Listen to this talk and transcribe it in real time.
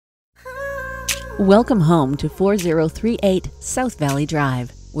Welcome home to 4038 South Valley Drive,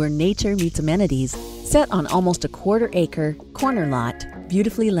 where nature meets amenities, set on almost a quarter-acre corner lot,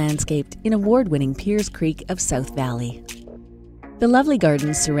 beautifully landscaped in award-winning Piers Creek of South Valley. The lovely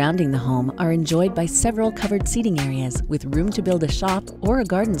gardens surrounding the home are enjoyed by several covered seating areas with room to build a shop or a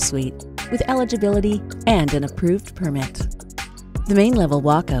garden suite with eligibility and an approved permit. The main level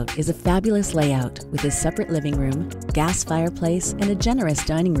walkout is a fabulous layout with a separate living room, gas fireplace, and a generous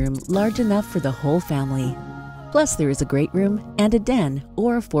dining room large enough for the whole family. Plus, there is a great room and a den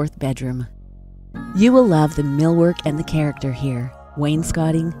or a fourth bedroom. You will love the millwork and the character here.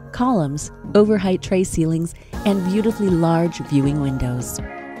 Wainscotting, columns, overheight tray ceilings, and beautifully large viewing windows.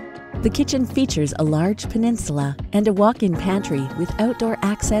 The kitchen features a large peninsula and a walk-in pantry with outdoor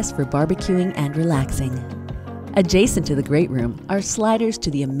access for barbecuing and relaxing. Adjacent to the great room are sliders to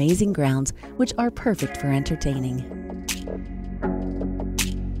the amazing grounds, which are perfect for entertaining.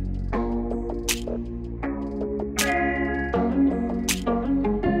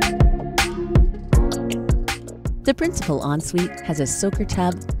 The principal ensuite has a soaker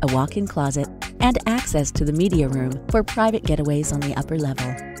tub, a walk-in closet, and access to the media room for private getaways on the upper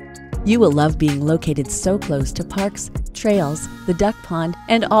level. You will love being located so close to parks, trails, the duck pond,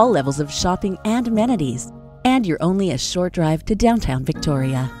 and all levels of shopping and amenities. And you're only a short drive to downtown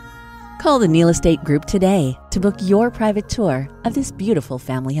Victoria. Call the Neal Estate Group today to book your private tour of this beautiful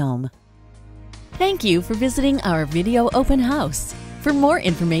family home. Thank you for visiting our video open house. For more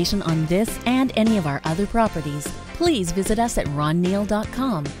information on this and any of our other properties, please visit us at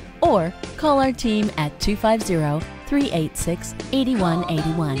ronneal.com or call our team at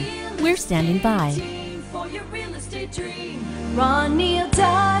 250-386-8181. We're standing by.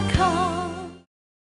 ronneal.com